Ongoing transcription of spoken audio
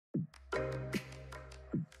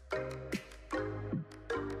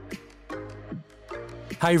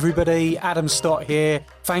Hey everybody, Adam Stott here.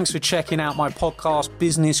 Thanks for checking out my podcast,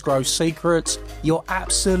 Business Growth Secrets. You're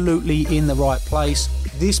absolutely in the right place.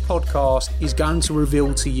 This podcast is going to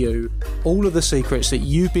reveal to you all of the secrets that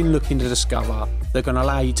you've been looking to discover that are going to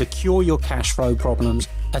allow you to cure your cash flow problems,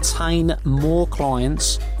 attain more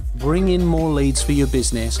clients, bring in more leads for your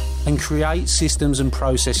business, and create systems and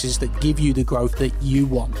processes that give you the growth that you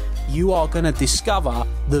want. You are going to discover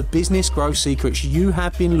the business growth secrets you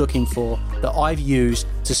have been looking for that I've used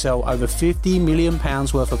to sell over £50 million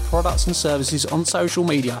worth of products and services on social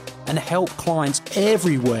media and help clients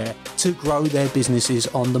everywhere to grow their businesses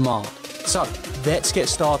on demand. So let's get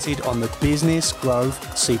started on the Business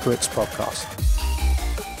Growth Secrets podcast.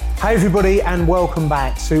 Hey everybody, and welcome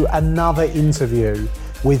back to another interview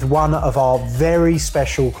with one of our very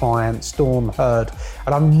special clients, Dawn Hurd.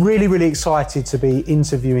 And I'm really excited to be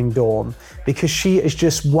interviewing Dawn because she has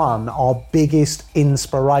just won our biggest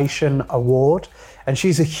inspiration award. And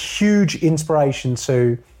she's a huge inspiration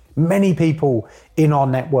to many people in our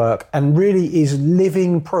network and really is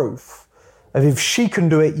living proof of if she can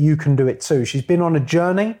do it, you can do it too. She's been on a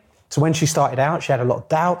journey. So when she started out, she had a lot of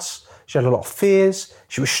doubts. She had a lot of fears.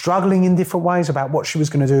 She was struggling in different ways about what she was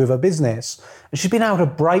going to do with her business. And she's been able to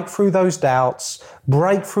break through those doubts,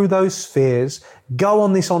 break through those fears, go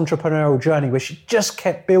on this entrepreneurial journey where she just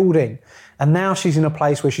kept building. And now she's in a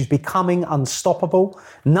place where she's becoming unstoppable.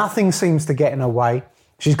 Nothing seems to get in her way.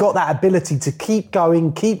 She's got that ability to keep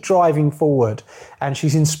going, keep driving forward. And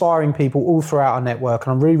she's inspiring people all throughout our network.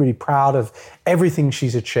 And I'm really proud of everything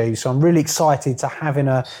she's achieved. So I'm really excited to having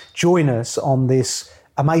her join us on this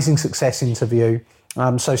amazing success interview.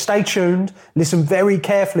 So stay tuned, listen very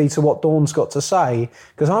carefully to what Dawn's got to say,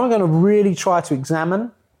 because I'm going to really try to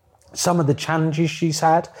examine some of the challenges she's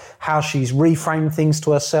had, how she's reframed things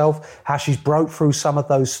to herself, how she's broke through some of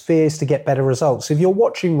those fears to get better results. If you're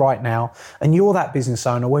watching right now and you're that business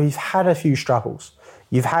owner where you've had a few struggles,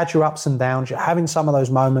 you've had your ups and downs, you're having some of those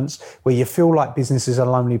moments where you feel like business is a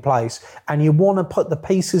lonely place and you want to put the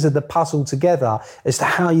pieces of the puzzle together as to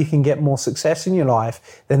how you can get more success in your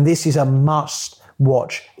life, then this is a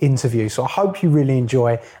must-watch interview. So I hope you really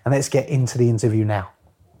enjoy, and let's get into the interview now.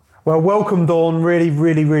 Well, welcome, Dawn.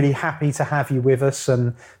 Really happy to have you with us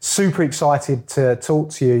and super excited to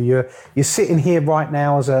talk to you. You're sitting here right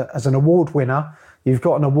now as an award winner. You've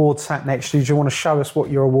got an award sat next to you. Do you want to show us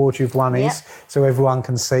what your award you've won is so everyone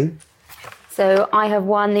can see? So I have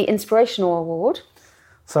won the Inspirational Award.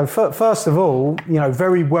 So first of all,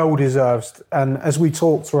 very well deserved. And as we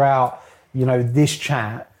talk throughout, this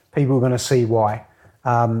chat, people are going to see why.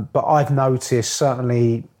 But I've noticed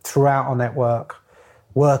certainly throughout our network,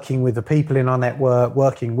 working with the people in our network,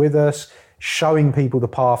 working with us, showing people the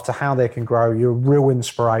path to how they can grow. You're a real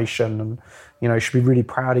inspiration and, you should be really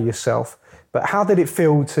proud of yourself. But how did it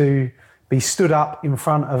feel to be stood up in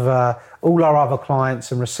front of all our other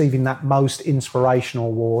clients and receiving that most inspirational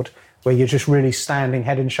award where you're just really standing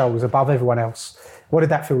head and shoulders above everyone else? What did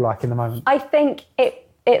that feel like in the moment? I think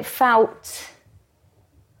I felt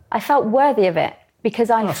worthy of it because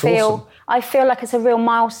I feel like it's a real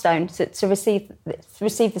milestone to receive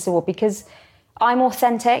this award because I'm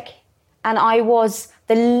authentic and I was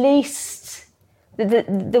the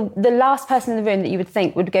last person in the room that you would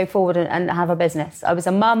think would go forward and have a business. I was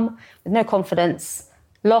a mum with no confidence,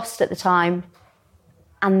 lost at the time,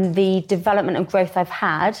 and the development and growth I've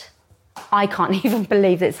had, I can't even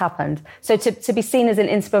believe that it's happened. So to be seen as an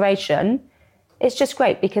inspiration, it's just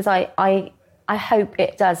great because I hope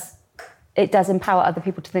it does empower other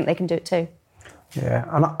people to think they can do it too. Yeah,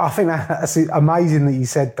 and I think that's amazing that you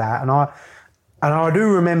said that, and I do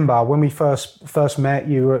remember when we first met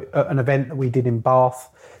you at an event that we did in Bath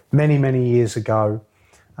many years ago.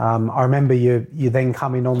 I remember you then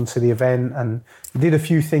coming on to the event and you did a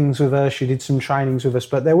few things with us, you did some trainings with us,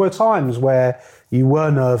 but there were times where you were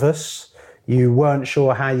nervous, you weren't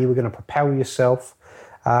sure how you were going to propel yourself.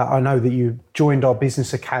 I know that you joined our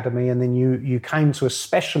business academy and then you came to a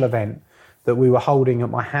special event that we were holding at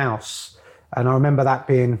my house. And I remember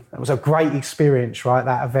it was a great experience, right?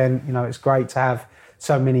 That event, it's great to have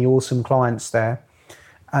so many awesome clients there.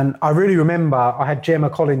 And I really remember I had Gemma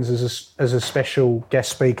Collins as a special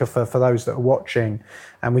guest speaker for those that are watching.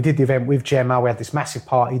 And we did the event with Gemma. We had this massive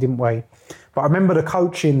party, didn't we? But I remember the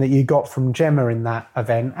coaching that you got from Gemma in that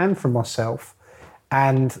event and from myself.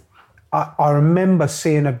 And I remember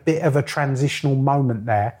seeing a bit of a transitional moment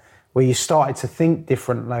there where you started to think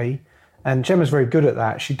differently. And Gemma's very good at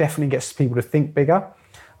that. She definitely gets people to think bigger.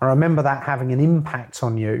 I remember that having an impact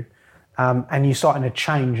on you and you starting to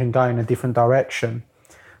change and go in a different direction.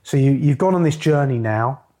 So you've gone on this journey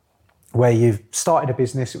now where you've started a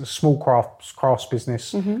business. It was a small crafts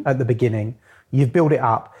business at the beginning. You've built it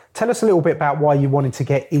up. Tell us a little bit about why you wanted to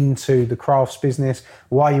get into the crafts business,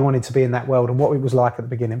 why you wanted to be in that world and what it was like at the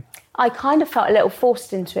beginning. I kind of felt a little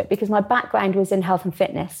forced into it because my background was in health and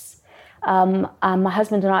fitness. And my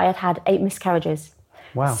husband and I had had 8 miscarriages.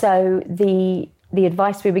 Wow. So the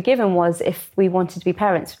advice we were given was if we wanted to be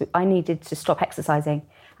parents, I needed to stop exercising.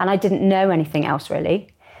 And I didn't know anything else really.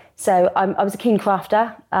 So I was a keen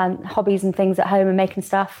crafter, hobbies and things at home and making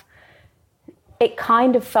stuff. It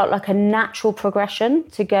kind of felt like a natural progression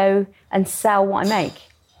to go and sell what I make.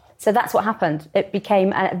 So that's what happened. It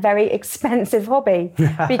became a very expensive hobby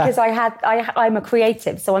because I'm a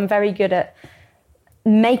creative, so I'm very good at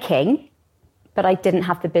making, but I didn't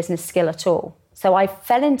have the business skill at all. So I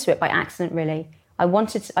fell into it by accident, really.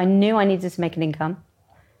 I knew I needed to make an income,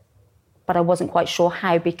 but I wasn't quite sure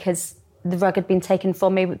how because the rug had been taken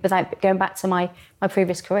from me without going back to my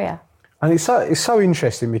previous career. And it's so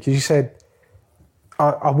interesting because you said,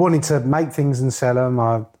 I wanted to make things and sell them.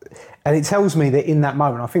 And it tells me that in that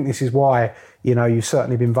moment, I think this is why, you've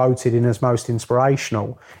certainly been voted in as most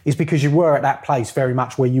inspirational, is because you were at that place very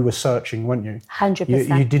much where you were searching, weren't you?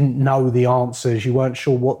 100%. You didn't know the answers. You weren't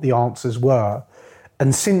sure what the answers were.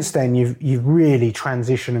 And since then, you've really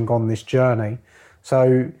transitioned and gone this journey.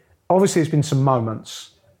 So obviously there's been some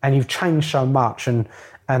moments and you've changed so much and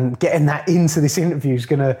getting that into this interview is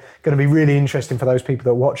going to be really interesting for those people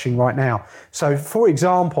that are watching right now. So, for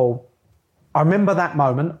example, I remember that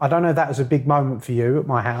moment. I don't know if that was a big moment for you at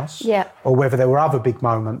my house, or whether there were other big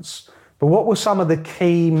moments. But what were some of the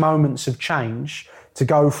key moments of change to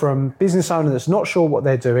go from business owner that's not sure what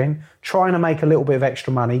they're doing, trying to make a little bit of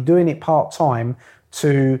extra money, doing it part-time,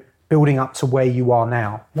 to building up to where you are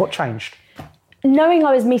now? What changed? Knowing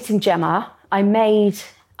I was meeting Gemma, I made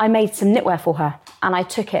some knitwear for her and I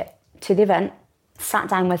took it to the event, sat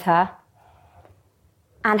down with her,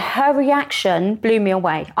 and her reaction blew me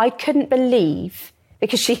away. I couldn't believe,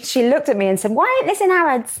 because she looked at me and said, "Why ain't this in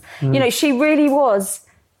Harrods?" She really was,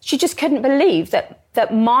 she just couldn't believe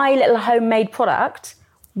that my little homemade product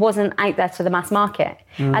wasn't out there to the mass market.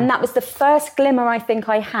 And that was the first glimmer I think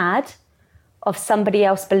I had of somebody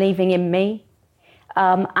else believing in me,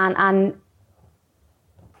 and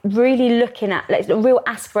really looking at like, a real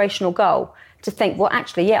aspirational goal to think, well,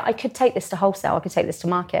 actually, yeah, I could take this to wholesale, I could take this to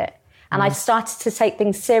market. And I started to take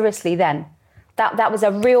things seriously then. That was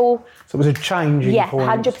a real... So it was a changing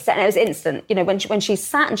point. 100%. And it was instant. When she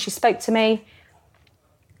sat and she spoke to me,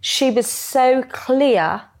 she was so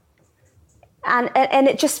clear and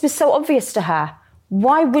it just was so obvious to her.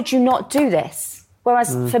 Why would you not do this?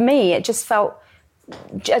 Whereas for me, it just felt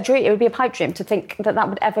a dream. It would be a pipe dream to think that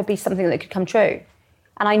would ever be something that could come true.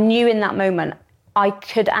 And I knew in that moment I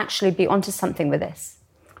could actually be onto something with this.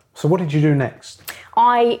 So what did you do next?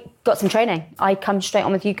 I got some training. I come straight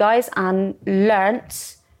on with you guys and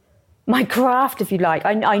learnt my craft, if you like.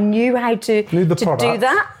 I knew how to do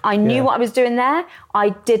that. I knew what I was doing there. I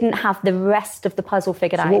didn't have the rest of the puzzle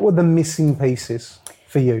figured out. What were the missing pieces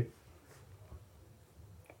for you?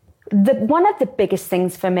 One of the biggest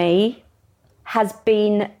things for me has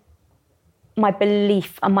been my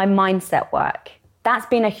belief and my mindset work. That's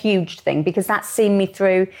been a huge thing because that's seen me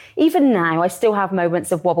through. Even now, I still have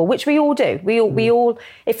moments of wobble, which we all do. We all.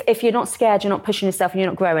 If you're not scared, you're not pushing yourself and you're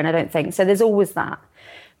not growing, I don't think. So there's always that.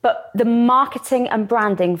 But the marketing and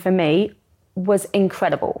branding for me was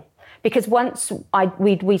incredible because once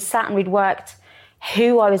we sat and we'd worked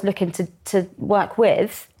who I was looking to work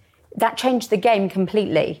with, that changed the game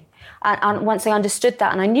completely. And once I understood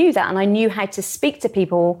that and I knew that and I knew how to speak to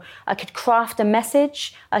people, I could craft a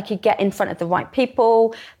message, I could get in front of the right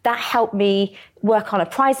people. That helped me work on a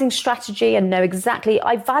pricing strategy and know exactly,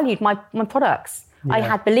 I valued my products. Yeah. I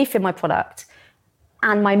had belief in my product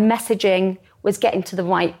and my messaging was getting to the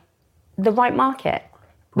right market,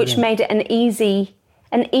 which made it an easy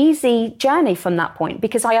journey from that point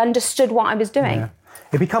because I understood what I was doing. Yeah.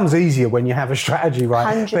 It becomes easier when you have a strategy,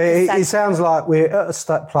 right? 100%. But it sounds like we're at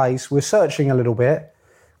a place, we're searching a little bit.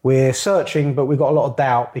 We're searching, but we've got a lot of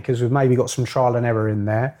doubt because we've maybe got some trial and error in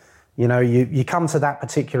there. You come to that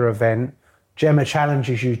particular event, Gemma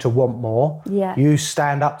challenges you to want more. Yeah. You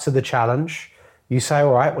stand up to the challenge. You say,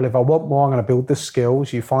 all right, well, if I want more, I'm going to build the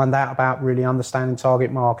skills. You find out about really understanding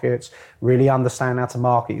target markets, really understand how to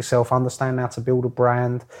market yourself, understand how to build a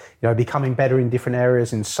brand, becoming better in different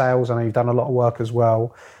areas in sales. I know you've done a lot of work as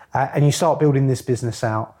well. And you start building this business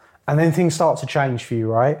out. And then things start to change for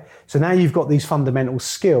you, right? So now you've got these fundamental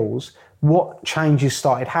skills. What changes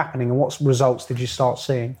started happening and what results did you start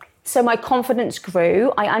seeing? So my confidence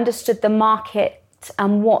grew. I understood the market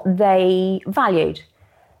and what they valued.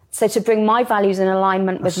 So to bring my values in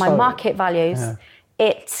alignment with my market values,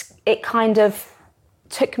 it kind of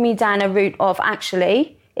took me down a route of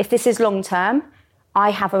actually, if this is long term,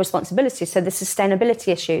 I have a responsibility. So the sustainability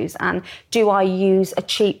issues, and do I use a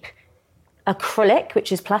cheap acrylic,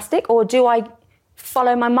 which is plastic, or do I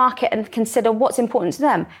follow my market and consider what's important to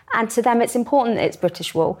them? And to them, it's important that it's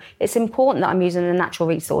British wool. It's important that I'm using a natural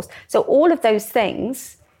resource. So all of those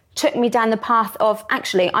things took me down the path of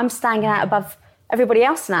actually, I'm standing out above everybody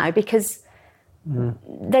else now because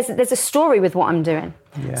there's a story with what I'm doing.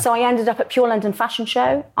 Yeah. So I ended up at Pure London Fashion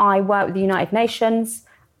Show. I worked with the United Nations,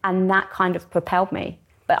 and that kind of propelled me.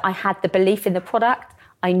 But I had the belief in the product,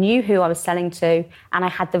 I knew who I was selling to, and I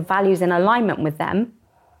had the values in alignment with them.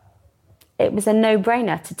 It was a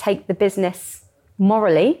no-brainer to take the business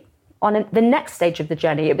morally on the next stage of the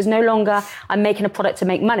journey. It was no longer, I'm making a product to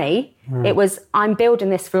make money. It was, I'm building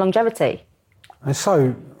this for longevity. And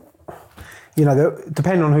so, you know,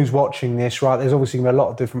 depending on who's watching this, right, there's obviously going to be a lot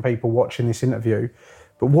of different people watching this interview,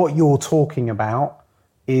 but what you're talking about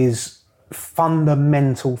is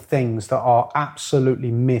fundamental things that are absolutely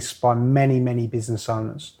missed by many, many business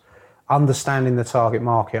owners. Understanding the target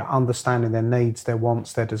market, understanding their needs, their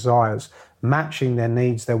wants, their desires, matching their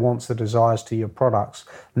needs, their wants, their desires to your products,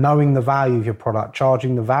 knowing the value of your product,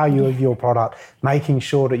 charging the value of your product, making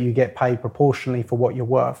sure that you get paid proportionally for what you're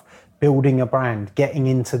worth, building a brand, getting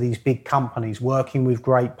into these big companies, working with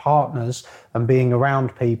great partners and being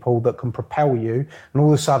around people that can propel you. And all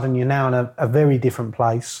of a sudden you're now in a very different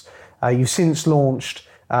place. You've since launched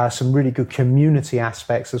some really good community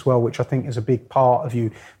aspects as well, which I think is a big part of you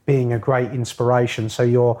being a great inspiration. So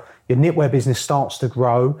your knitwear business starts to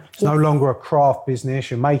grow. It's no longer a craft business.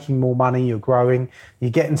 You're making more money. You're growing. You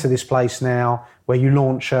get into this place now where you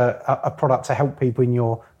launch a product to help people in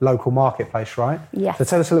your local marketplace, right? Yes. So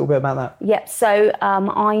tell us a little bit about that. Yep. So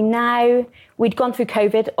we'd gone through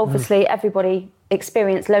COVID. Obviously, everybody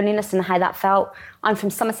experienced loneliness and how that felt. I'm from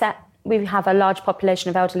Somerset. We have a large population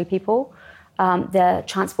of elderly people. The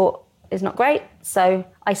transport is not great, so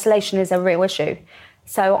isolation is a real issue.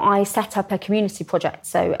 So I set up a community project.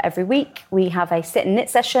 So every week we have a sit and knit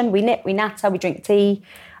session. We knit, we natter, we drink tea.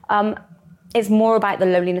 It's more about the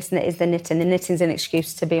loneliness than it is the knitting. The knitting's an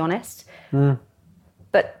excuse, to be honest.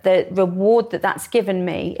 But the reward that's given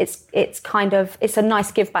me, it's a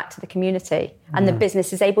nice give back to the community, and the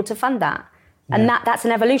business is able to fund that. And that's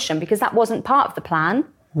an evolution, because that wasn't part of the plan,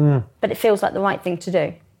 but it feels like the right thing to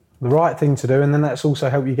do. The right thing to do, and then that's also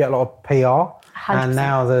helped you get a lot of PR. 100%. And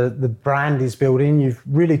now the brand is building. You've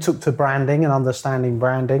really took to branding and understanding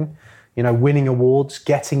branding, you know, winning awards,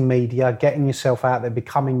 getting media, getting yourself out there,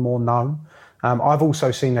 becoming more known. I've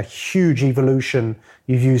also seen a huge evolution.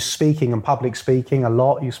 You've used speaking and public speaking a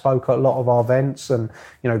lot. You spoke at a lot of our events, and,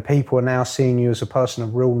 you know, people are now seeing you as a person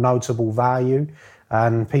of real notable value.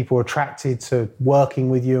 And people are attracted to working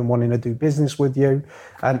with you and wanting to do business with you.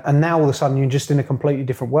 And now all of a sudden you're just in a completely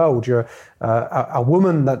different world. You're a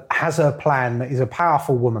woman that has a plan, that is a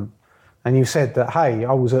powerful woman. And you said that, hey,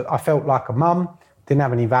 I felt like a mum, didn't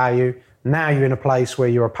have any value. Now you're in a place where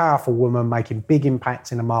you're a powerful woman making big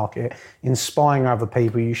impacts in the market, inspiring other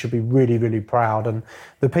people. You should be really, really proud. And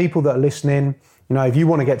the people that are listening, you know, if you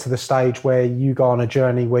want to get to the stage where you go on a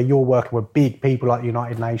journey where you're working with big people like the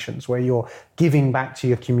United Nations, where you're giving back to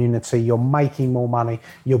your community, you're making more money,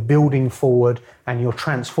 you're building forward, and you're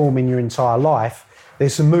transforming your entire life,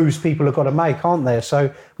 there's some moves people have got to make, aren't there?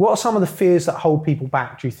 So what are some of the fears that hold people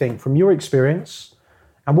back, do you think, from your experience?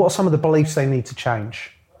 And what are some of the beliefs they need to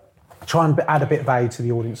change? Try and add a bit of value to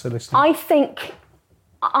the audience that are listening. I think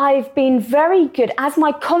I've been very good, as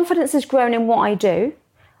my confidence has grown in what I do,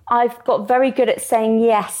 I've got very good at saying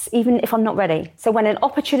yes, even if I'm not ready. So when an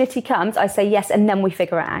opportunity comes, I say yes, and then we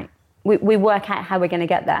figure it out. We work out how we're going to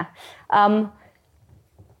get there.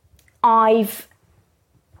 I've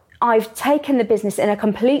taken the business in a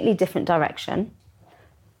completely different direction.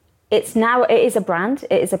 It is a brand.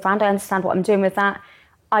 It is a brand. I understand what I'm doing with that.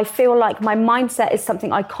 I feel like my mindset is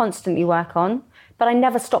something I constantly work on, but I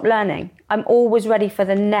never stop learning. I'm always ready for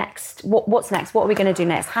the next. What's next? What are we going to do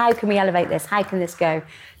next? How can we elevate this? How can this go?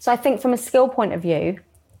 So I think from a skill point of view,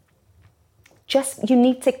 you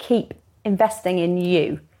need to keep investing in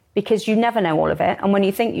you, because you never know all of it. And when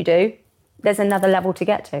you think you do, there's another level to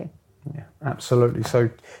get to. Yeah, absolutely. So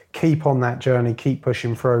keep on that journey, keep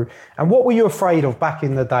pushing through. And what were you afraid of back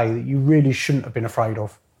in the day that you really shouldn't have been afraid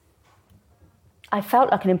of? I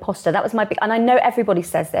felt like an imposter. That was my big, and I know everybody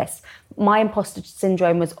says this. My imposter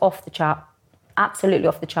syndrome was off the chart, absolutely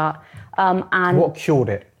off the chart. And what cured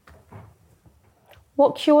it?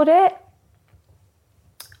 What cured it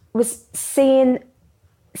was seeing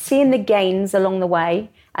the gains along the way,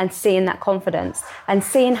 and seeing that confidence, and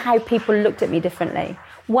seeing how people looked at me differently.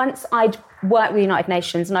 once I'd worked with the United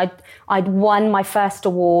Nations and I'd won my first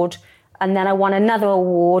award, and then I won another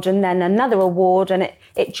award and then another award, and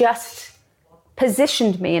it just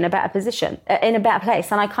positioned me in a better position, in a better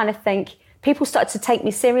place. And I kind of think people started to take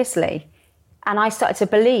me seriously, and I started to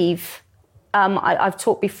believe. I've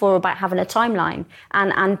talked before about having a timeline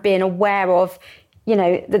and being aware of, you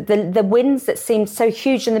know, the wins that seemed so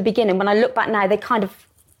huge in the beginning. When I look back now, they're kind of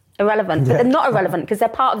irrelevant, but they're not irrelevant because they're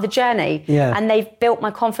part of the journey, and they've built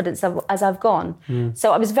my confidence as I've gone.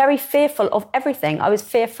 So I was very fearful of everything. I was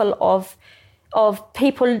fearful of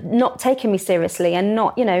people not taking me seriously and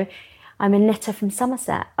not, you know, I'm a knitter from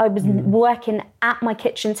Somerset. I was working at my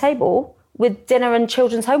kitchen table with dinner and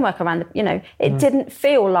children's homework around, you know, it didn't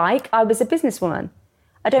feel like I was a businesswoman.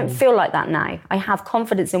 I don't feel like that now. I have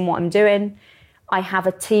confidence in what I'm doing. I have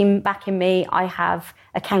a team backing me. I have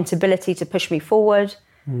accountability to push me forward.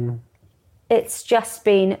 It's just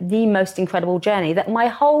been the most incredible journey that my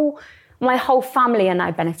whole family are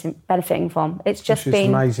now benefiting from. It's just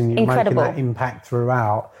been amazing. You're incredible. Making that impact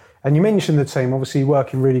throughout. And you mentioned the team, obviously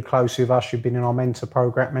working really closely with us. You've been in our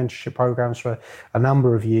mentorship programs for a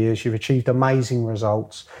number of years. You've achieved amazing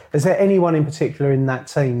results. Is there anyone in particular in that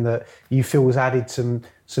team that you feel has added some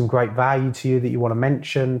great value to you that you want to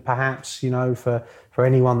mention, perhaps, you know, for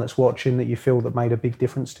anyone that's watching that you feel that made a big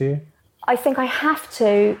difference to you? I think I have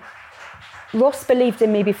to. Ross believed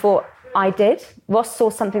in me before I did. Ross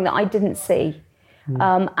saw something that I didn't see.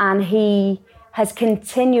 And he has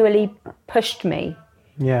continually pushed me.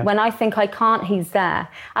 Yeah. When I think I can't, he's there.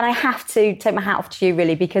 And I have to take my hat off to you,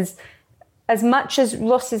 really, because as much as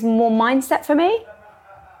Ross is more mindset for me,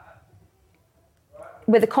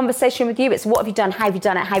 with a conversation with you, it's what have you done, how have you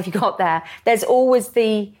done it, how have you got there? There's always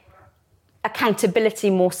the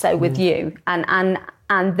accountability more so with you and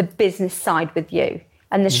the business side with you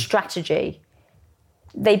and the strategy.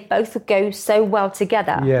 They both go so well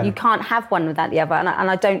together. Yeah. You can't have one without the other. And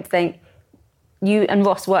I don't think you and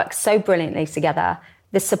Ross work so brilliantly together.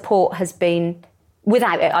 The support has been,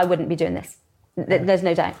 without it, I wouldn't be doing this. There's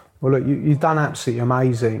no doubt. Well, look, you've done absolutely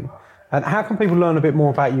amazing. And how can people learn a bit more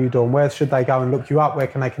about you, Dawn? Where should they go and look you up? Where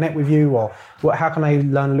can they connect with you? Or how can they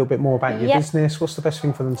learn a little bit more about your business? What's the best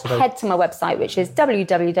thing for them to do? Head to my website, which is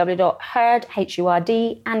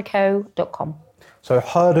www.hurdandco.com. So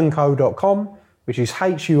hurdandco.com, which is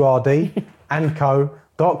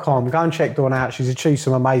hurdandco.com. Go and check Dawn out. She's achieved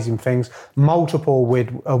some amazing things. Multiple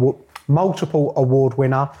award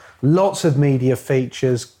winner, lots of media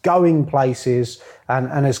features, going places,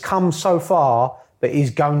 and has come so far, but is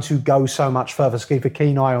going to go so much further. So keep a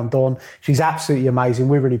keen eye on Dawn. She's absolutely amazing.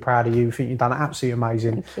 We're really proud of you. We think you've done absolutely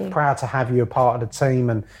amazing. Proud to have you a part of the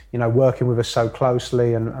team and, you know, working with us so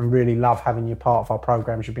closely and really love having you part of our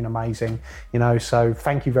programs. You've been amazing, you know, so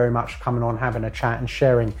thank you very much for coming on, having a chat and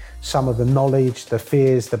sharing some of the knowledge, the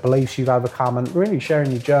fears, the beliefs you've overcome and really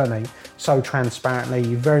sharing your journey so transparently.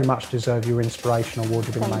 You very much deserve your inspirational award.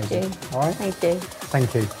 You've been amazing. Thank you. All right? Thank you.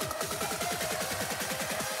 Thank you.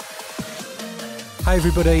 Hey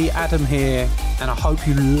everybody, Adam here, and I hope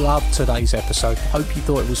you loved today's episode. Hope you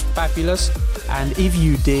thought it was fabulous, and if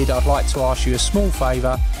you did, I'd like to ask you a small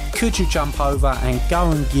favour. Could you jump over and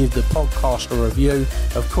go and give the podcast a review?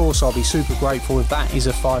 Of course, I'll be super grateful if that is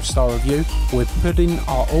a 5-star review. We're putting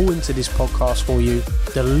our all into this podcast for you,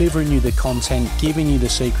 delivering you the content, giving you the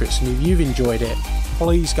secrets, and if you've enjoyed it,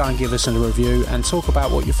 please go and give us a review and talk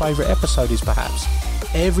about what your favourite episode is perhaps.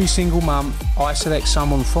 Every single month, I select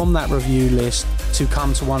someone from that review list to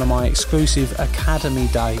come to one of my exclusive Academy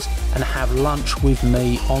days and have lunch with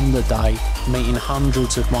me on the day, meeting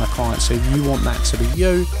hundreds of my clients. So if you want that to be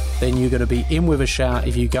you, then you're going to be in with a shout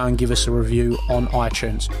if you go and give us a review on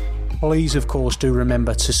iTunes. Please, of course, do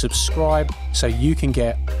remember to subscribe so you can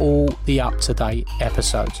get all the up-to-date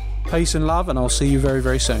episodes. Peace and love, and I'll see you very,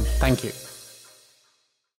 very soon. Thank you.